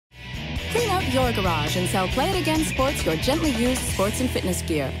your garage and sell Play It Again Sports, your gently used sports and fitness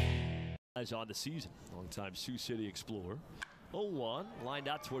gear. On the season, longtime Sioux City Explorer. 0-1, lined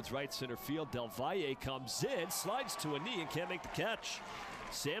out towards right center field. Del Valle comes in, slides to a knee and can't make the catch.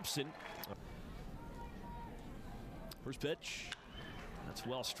 Sampson. First pitch. That's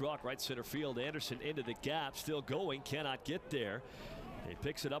well struck, right center field. Anderson into the gap, still going, cannot get there. He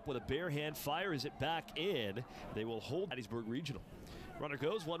picks it up with a bare hand, fires it back in. They will hold Hattiesburg Regional. Runner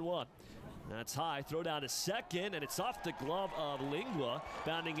goes 1-1. That's high, throw down to second, and it's off the glove of Lingua,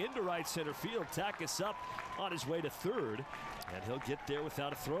 bounding into right center field. Tackus up on his way to third, and he'll get there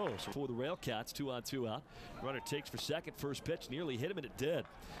without a throw. So for the Railcats, 2-on, 2 out. Runner takes for second, first pitch, nearly hit him, and it did.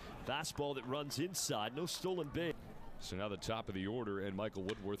 Fastball that runs inside, no stolen base. So now the top of the order, and Michael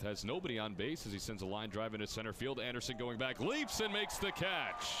Woodworth has nobody on base as he sends a line drive into center field. Anderson going back, leaps and makes the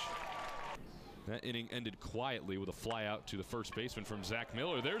catch. That inning ended quietly with a fly out to the first baseman from Zach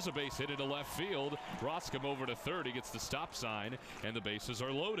Miller. There's a base hit into left field. Roscom over to third. He gets the stop sign, and the bases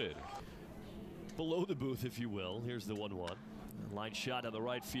are loaded. Below the booth, if you will. Here's the 1-1. Line shot on the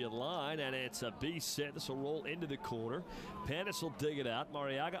right field line, and it's a base hit. This will roll into the corner. Panis will dig it out.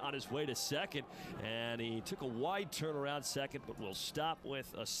 Mariaga on his way to second, and he took a wide turn around second, but will stop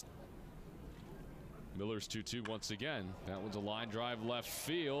with a... Miller's 2-2 once again. That one's a line drive left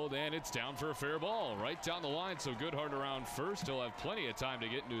field, and it's down for a fair ball. Right down the line, so Goodhart around first. He'll have plenty of time to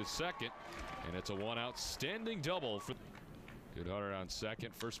get into his second, and it's a one-out standing double for Goodhart on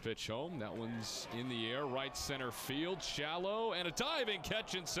second. First pitch home. That one's in the air, right center field, shallow, and a diving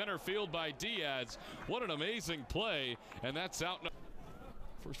catch in center field by Diaz. What an amazing play, and that's out.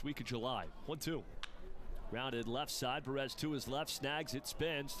 First week of July, 1-2. Rounded left side, Perez to his left, snags it,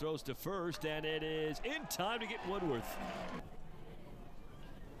 spins, throws to first, and it is in time to get Woodworth.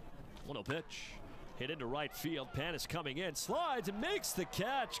 1-0 pitch. Hit into right field. Panis coming in, slides and makes the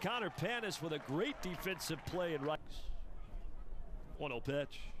catch. Connor Panis with a great defensive play in right. 1-0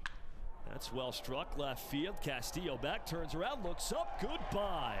 pitch. That's well struck left field. Castillo back, turns around, looks up,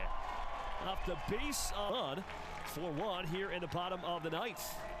 goodbye. Off the base on 4-1 here in the bottom of the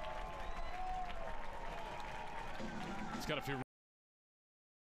ninth. It's got a few